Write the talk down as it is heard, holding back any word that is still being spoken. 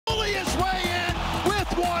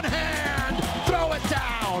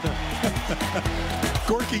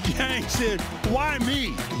Yang said, why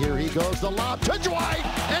me? Here he goes, the lob to Dwight,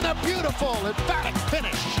 and a beautiful, emphatic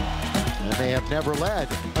finish. And they have never led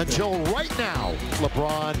until right now.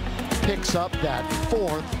 LeBron picks up that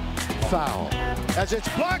 4th foul. As it's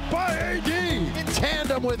blocked by AD, in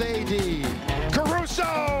tandem with AD.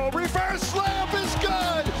 Caruso, reverse slam is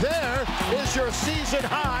good. There is your season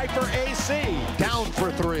high for AC. Down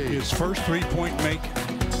for 3. His first three-point make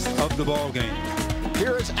of the ball game.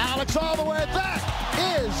 Here is Alex all the way. That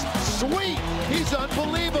is sweet. He's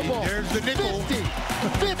unbelievable. There's the nickel.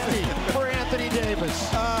 50 for Anthony Davis.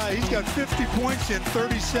 He's got 50 points in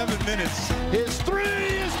 37 minutes. His 3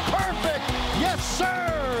 is perfect. Yes,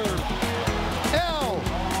 sir.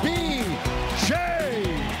 LBJ.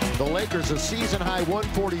 The Lakers a season-high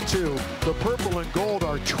 142. The purple and gold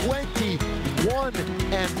are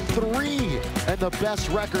 21-3 and the best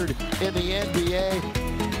record in the NBA.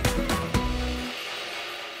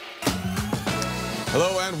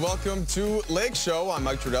 Hello and welcome to Lake Show. I'm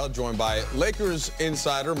Mike Trudell, joined by Lakers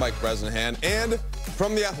insider Mike Bresnahan, and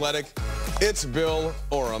from The Athletic, it's Bill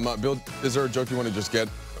Oram. Bill, is there a joke you want to just get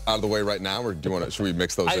out of the way right now, or do you want to? Should we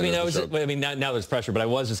mix those? Now there's pressure, but I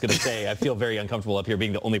was just going to say I feel very uncomfortable up here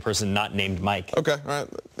being the only person not named Mike. Okay, all right.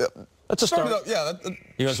 Let's just start. Yeah.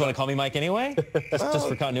 You guys want to call me Mike anyway? Just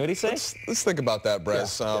for continuity's sake? Let's think about that,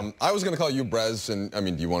 Brez. Yeah. I was going to call you Brez, and I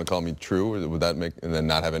mean, do you want to call me True, or would that make, and then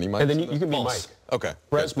not have any Mike? And then you can be False. Mike. Okay.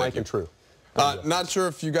 Brez, Mike, and True. Not sure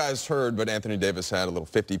if you guys heard, but Anthony Davis had a little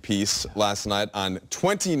 50-piece last night on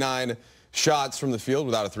 29 shots from the field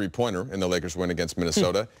without a three-pointer in the Lakers win against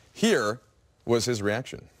Minnesota. Here was his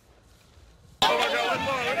reaction. I'm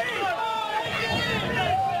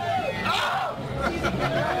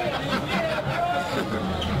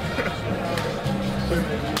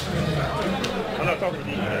not talking to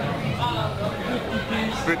you,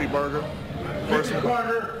 man. 50 burger. First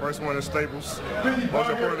one at Staples. Most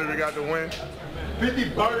importantly, we got the win. 50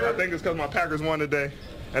 burger. I think it's because my Packers won today,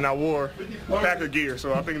 and I wore Packer gear,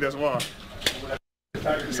 so I think that's why.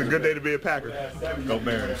 It's a good day to be a Packer. Go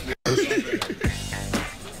Bears.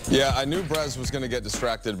 Yeah, I knew Brez was going to get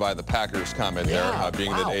distracted by the Packers comment there,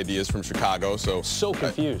 being that AD is from Chicago. So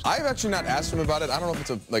confused. I've actually not asked him about it. I don't know if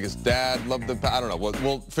it's like his dad loved the. I don't know.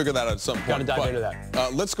 We'll figure that out at some point. Got to dive into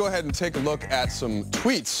that. Let's go ahead and take a look at some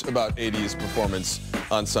tweets about AD's performance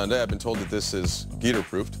on Sunday. I've been told that this is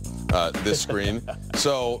Geeter-proofed, this screen.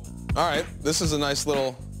 So, all right, this is a nice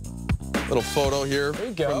little photo here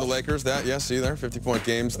from the Lakers. See there, 50-point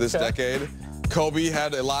games this decade. Kobe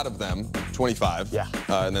had a lot of them, 25. Yeah.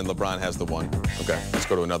 And then LeBron has the 1. Okay, let's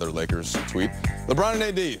go to another Lakers tweet. LeBron and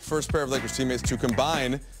AD, first pair of Lakers teammates to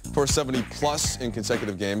combine for 70-plus in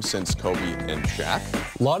consecutive games since Kobe and Shaq.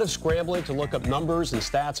 A lot of scrambling to look up numbers and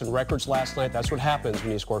stats and records last night. That's what happens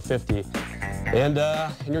when you score 50. And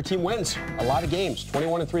your team wins a lot of games,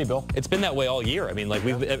 21-3, Bill. It's been that way all year. I mean, like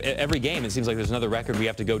every game, it seems like there's another record. We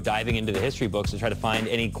have to go diving into the history books to try to find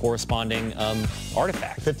any corresponding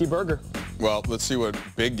artifact. 50 burger. Well, let's see what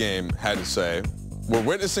Big Game had to say. We're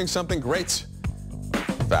witnessing something great.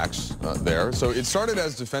 Facts there. So it started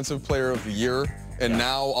as Defensive Player of the Year, and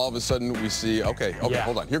now all of a sudden we see,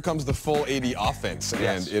 hold on. Here comes the full AD offense,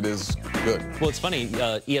 and it is good. Well, it's funny.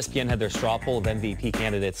 ESPN had their straw poll of MVP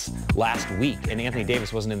candidates last week, and Anthony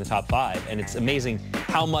Davis wasn't in the top 5, and it's amazing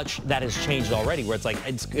how much that has changed already, where it's like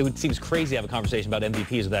it seems crazy to have a conversation about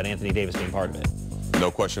MVPs without Anthony Davis being part of it. No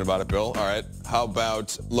question about it, Bill. All right. How about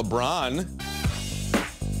LeBron?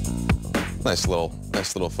 Nice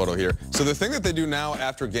little photo here. So the thing that they do now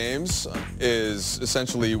after games is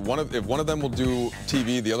essentially if one of them will do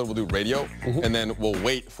TV, the other will do radio, and then we'll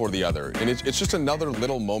wait for the other. And it's just another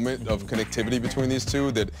little moment of connectivity between these two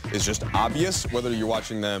that is just obvious, whether you're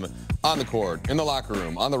watching them on the court, in the locker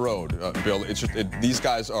room, on the road, Bill. It's just these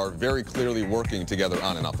guys are very clearly working together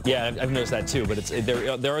on and off the court. Yeah, I've noticed that too. But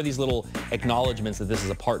there are these little acknowledgments that this is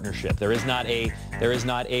a partnership. There is not a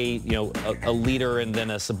leader and then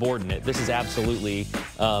a subordinate. This is absolutely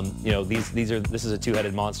this is a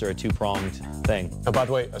two-headed monster, a two-pronged thing. And by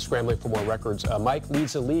the way, scrambling for more records. Mike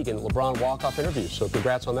leads the league in LeBron walk-off interviews, so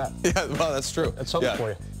congrats on that. Yeah, well, that's true. That's something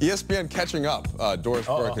for you. ESPN catching up. Doris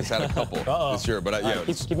Burke has had a couple this year, but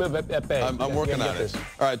keep him at bay. I'm working on it.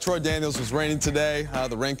 All right, Troy Daniels was raining today.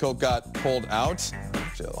 The raincoat got pulled out.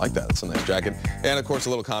 Actually, I like that. That's a nice jacket. And, of course, a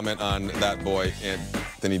little comment on that boy,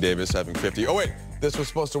 Anthony Davis, having 50. Oh, wait. This was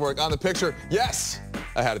supposed to work on the picture. Yes!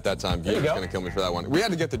 I had it that time. Guy was going to kill me for that one. We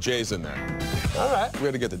had to get the J's in there. All right. We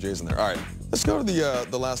had to get the J's in there. All right. Let's go to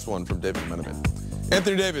the last one from David Miniman.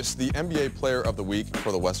 Anthony Davis, the NBA Player of the Week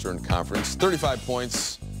for the Western Conference. 35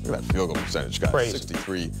 points, Look at that field goal percentage, guys.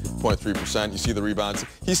 63.3%. You see the rebounds.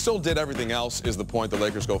 He still did everything else, is the point. The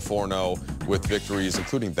Lakers go 4-0 with victories,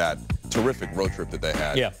 including that terrific road trip that they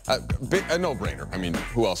had. Yeah. A no-brainer. I mean,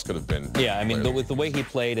 who else could have been? Yeah, I mean, with the way he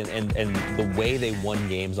played and the way they won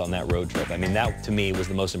games on that road trip, I mean, that to me was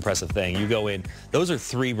the most impressive thing. You go in, those are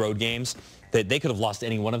 3 road games that they could have lost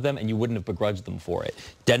any one of them and you wouldn't have begrudged them for it.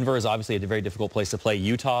 Denver is obviously a very difficult place to play.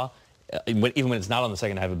 Utah, even when it's not on the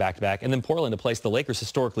second half of back-to-back. And then Portland, a place the Lakers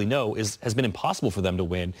historically know has been impossible for them to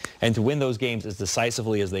win. And to win those games as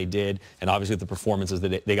decisively as they did, and obviously with the performances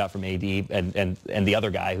that they got from AD and the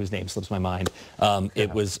other guy whose name slips my mind,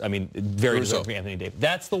 it was, I mean, very deserved for Anthony Davis.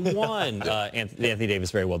 That's the one. Anthony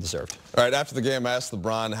Davis, very well deserved. All right, after the game, I asked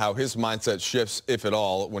LeBron how his mindset shifts, if at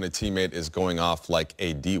all, when a teammate is going off like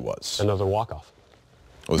AD was. Another walk-off.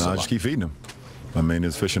 No, I just keep feeding him. I mean,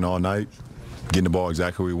 it's fishing all night, getting the ball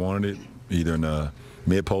exactly where we wanted it, either in the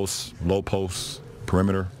mid-post, low-post,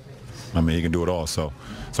 perimeter. I mean, he can do it all. So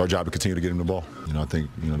it's our job to continue to get him the ball. You know, I think,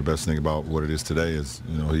 you know, the best thing about what it is today is,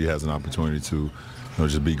 you know, he has an opportunity to, you know,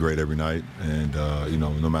 just be great every night. And, you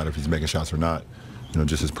know, no matter if he's making shots or not, you know,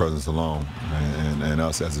 just his presence alone and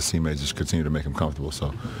us as his teammates just continue to make him comfortable.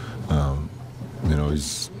 So, you know,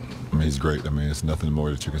 he's great. I mean, it's nothing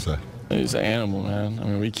more that you can say. He's an animal, man. I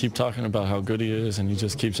mean, we keep talking about how good he is, and he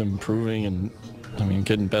just keeps improving and, I mean,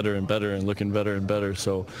 getting better and better and looking better and better.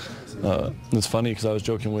 So it's funny because I was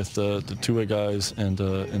joking with the two-way guys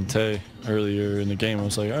and Tay earlier in the game. I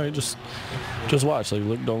was like, all right, just watch.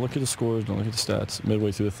 Like, don't look at the scores, don't look at the stats.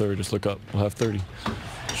 Midway through the third, just look up. We'll have 30.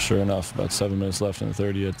 Sure enough, about 7 minutes left in the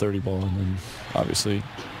third, he had 30 ball, and then obviously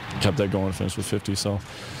kept that going, finished with 50. So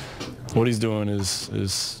what he's doing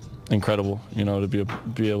is incredible. You know, to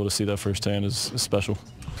be able to see that firsthand is special.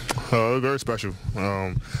 Very special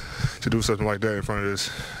to do something like that in front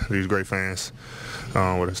of these great fans with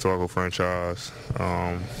a historical franchise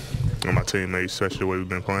and my teammates, especially the way we've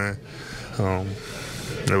been playing.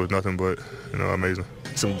 It was nothing but, you know, amazing.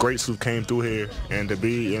 Some greats who came through here, and to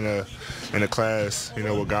be in a class, you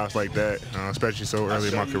know, with guys like that, especially so early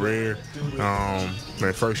in my career,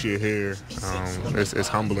 my first year here, it's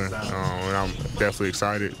humbling, and I'm definitely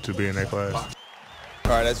excited to be in that class.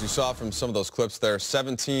 All right, as you saw from some of those clips there,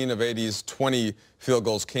 17 of AD's 20 field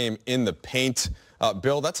goals came in the paint.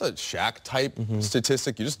 Bill, that's a Shaq-type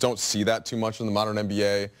statistic. You just don't see that too much in the modern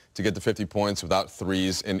NBA, to get to 50 points without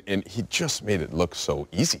threes, and he just made it look so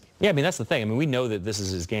easy. Yeah, I mean, that's the thing. I mean, we know that this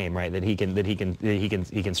is his game, right? That he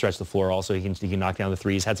can stretch the floor. Also, he can knock down the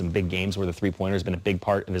threes. Had some big games where the three-pointer has been a big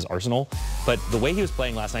part of his arsenal. But the way he was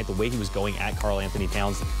playing last night, the way he was going at Karl Anthony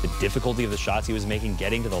Towns, the difficulty of the shots he was making,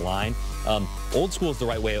 getting to the line, old school is the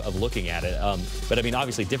right way of looking at it. But I mean,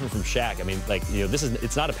 obviously different from Shaq. I mean, like, you know,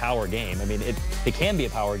 it's not a power game. I mean, it can be a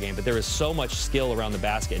power game, but there is so much skill around the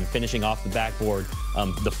basket and finishing off the backboard.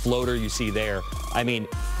 The floater you see there. I mean,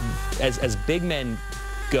 as big men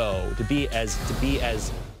go,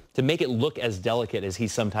 to make it look as delicate as he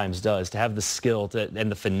sometimes does, to have the skill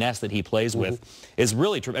and the finesse that he plays with is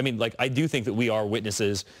really true. I mean, like, I do think that we are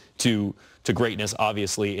witnesses to greatness,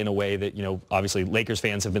 obviously, in a way that, you know, obviously Lakers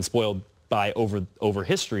fans have been spoiled by over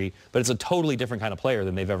history, but it's a totally different kind of player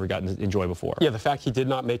than they've ever gotten to enjoy before. Yeah, the fact he did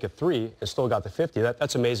not make a three and still got the 50,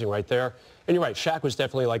 that's amazing right there. And you're right, Shaq was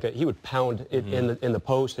definitely like he would pound it in the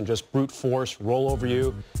post and just brute force, roll over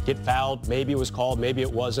you, get fouled. Maybe it was called, maybe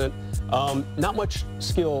it wasn't. Not much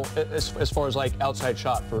skill as far as like outside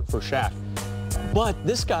shot for Shaq. But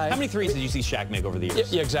this guy... How many threes did you see Shaq make over the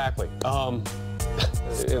years? Yeah, exactly.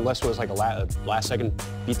 Unless it was like a last second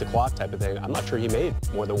beat the clock type of thing. I'm not sure he made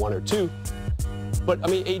more than 1 or 2. But, I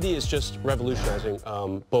mean, AD is just revolutionizing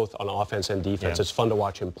both on offense and defense. Yeah. It's fun to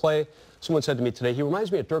watch him play. Someone said to me today, he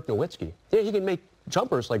reminds me of Dirk Nowitzki. Yeah, he can make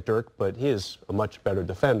jumpers like Dirk, but he is a much better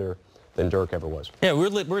defender than Dirk ever was. Yeah,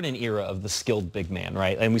 we're in an era of the skilled big man,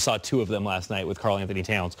 right? And we saw 2 of them last night with Karl Anthony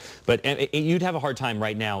Towns. But you'd have a hard time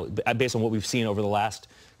right now, based on what we've seen over the last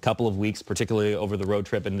couple of weeks, particularly over the road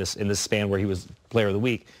trip in this span where he was Player of the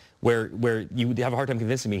Week, where you would have a hard time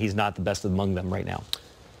convincing me he's not the best among them right now.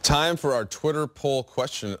 Time for our Twitter poll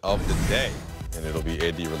question of the day, and it'll be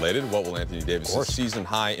AD related. What will Anthony Davis' season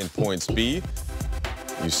high in points be?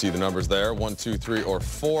 You see the numbers there, 1, 2, 3, or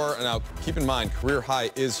 4. And now keep in mind, career high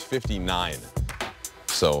is 59.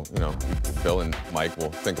 So, you know, Bill and Mike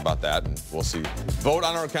will think about that, and we'll see. Vote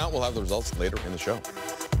on our account. We'll have the results later in the show.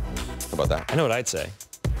 How about that? I know what I'd say.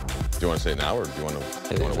 Do you want to say it now, or do you want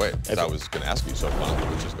to wait? I was going to ask you, so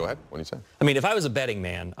let's just go ahead. What do you say? I mean, if I was a betting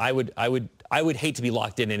man, I would hate to be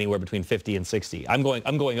locked in anywhere between 50 and 60. I'm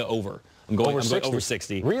going over. I'm going Over 60. over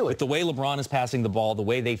 60. Really? With the way LeBron is passing the ball, the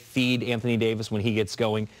way they feed Anthony Davis when he gets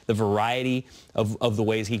going, the variety of the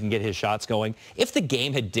ways he can get his shots going. If the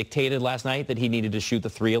game had dictated last night that he needed to shoot the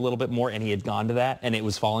three a little bit more and he had gone to that and it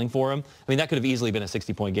was falling for him, I mean, that could have easily been a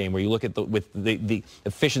 60-point game where you look at the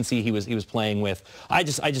efficiency he was playing with. I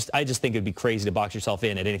just think it'd be crazy to box yourself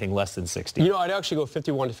in at anything less than 60. You know, I'd actually go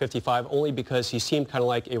 51 to 55 only because he seemed kind of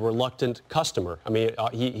like a reluctant customer. I mean,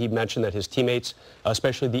 he mentioned that his teammates,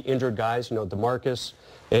 especially the injured guys, you know, DeMarcus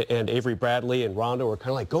and Avery Bradley and Rondo were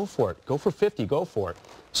kind of like, go for it, go for 50, go for it.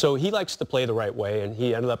 So he likes to play the right way, and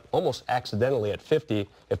he ended up almost accidentally at 50.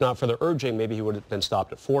 If not for the urging, maybe he would have been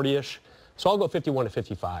stopped at 40-ish. So I'll go 51 to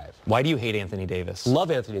 55. Why do you hate Anthony Davis? Love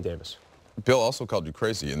Anthony Davis. Bill also called you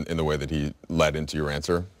crazy in the way that he led into your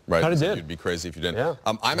answer, right? Kind of did. You'd be crazy if you didn't. Yeah.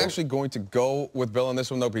 I'm actually going to go with Bill on this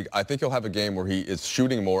one, though, because I think he'll have a game where he is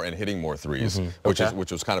shooting more and hitting more threes,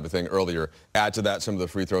 which was kind of a thing earlier. Add to that some of the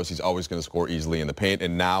free throws, he's always going to score easily in the paint,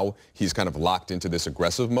 and now he's kind of locked into this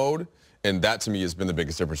aggressive mode, and that, to me, has been the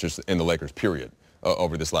biggest difference just in the Lakers, period,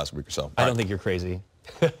 over this last week or so. I don't think you're crazy.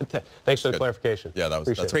 Thanks for the clarification. Yeah, that's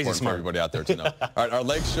crazy important smart for everybody out there to know. All right, our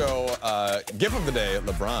Lake Show GIF of the day,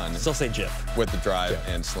 LeBron. Still say GIF. With the drive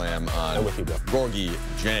and slam on I'm with you, Bill. Gorgie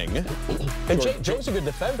Jang. And Jay's a good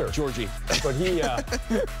defender. Georgie. But he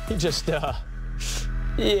just, yeah,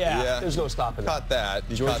 there's no stopping Caught that.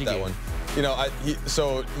 You caught that one. You know,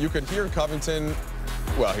 so you could hear Covington.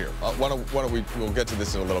 Well, here, we'll get to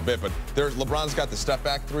this in a little bit, but LeBron's got the step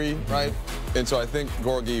back three, right? And so I think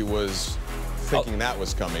Gorgie was thinking that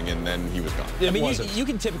was coming, and then he was gone. I mean, you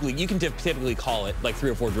can typically call it like 3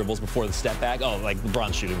 or 4 dribbles before the step back. Oh, like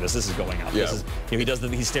LeBron's shooting this. This is going out. Yeah. This is, you know, he does the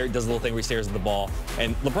little thing where he stares at the ball,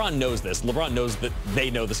 and LeBron knows this. LeBron knows that they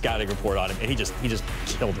know the scouting report on him, and he just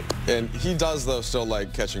killed it. And he does, though, still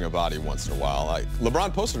like catching a body once in a while.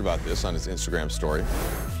 LeBron posted about this on his Instagram story,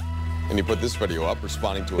 and he put this video up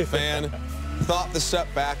responding to a fan. Thought the step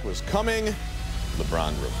back was coming.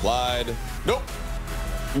 LeBron replied, "Nope."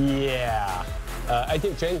 Yeah. I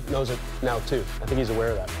think Jane knows it now, too. I think he's aware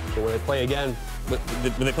of that. So when they play again... When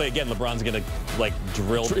they play again, LeBron's going to, like,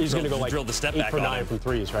 drill the step back 8 for on 9 him. from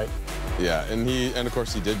threes, right? Yeah, and of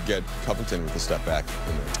course, he did get Covington with the step back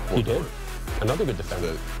in the fourth He did. quarter. Another good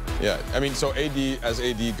defender. Yeah, I mean, so as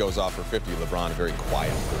AD goes off for 50, LeBron very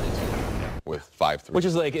quiet with 5 threes. Which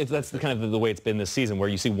is like, that's kind of the way it's been this season, where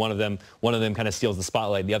you see one of them kind of steals the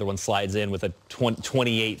spotlight, the other one slides in with a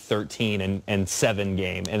 28, 13, and 7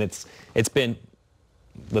 game, and it's been.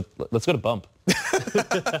 Let's go to bump.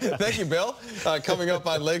 Thank you, Bill. Coming up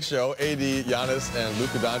on Lake Show, AD, Giannis, and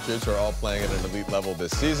Luka Doncic are all playing at an elite level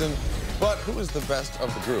this season. But who is the best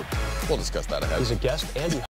of the group? We'll discuss that ahead. He's a guest and he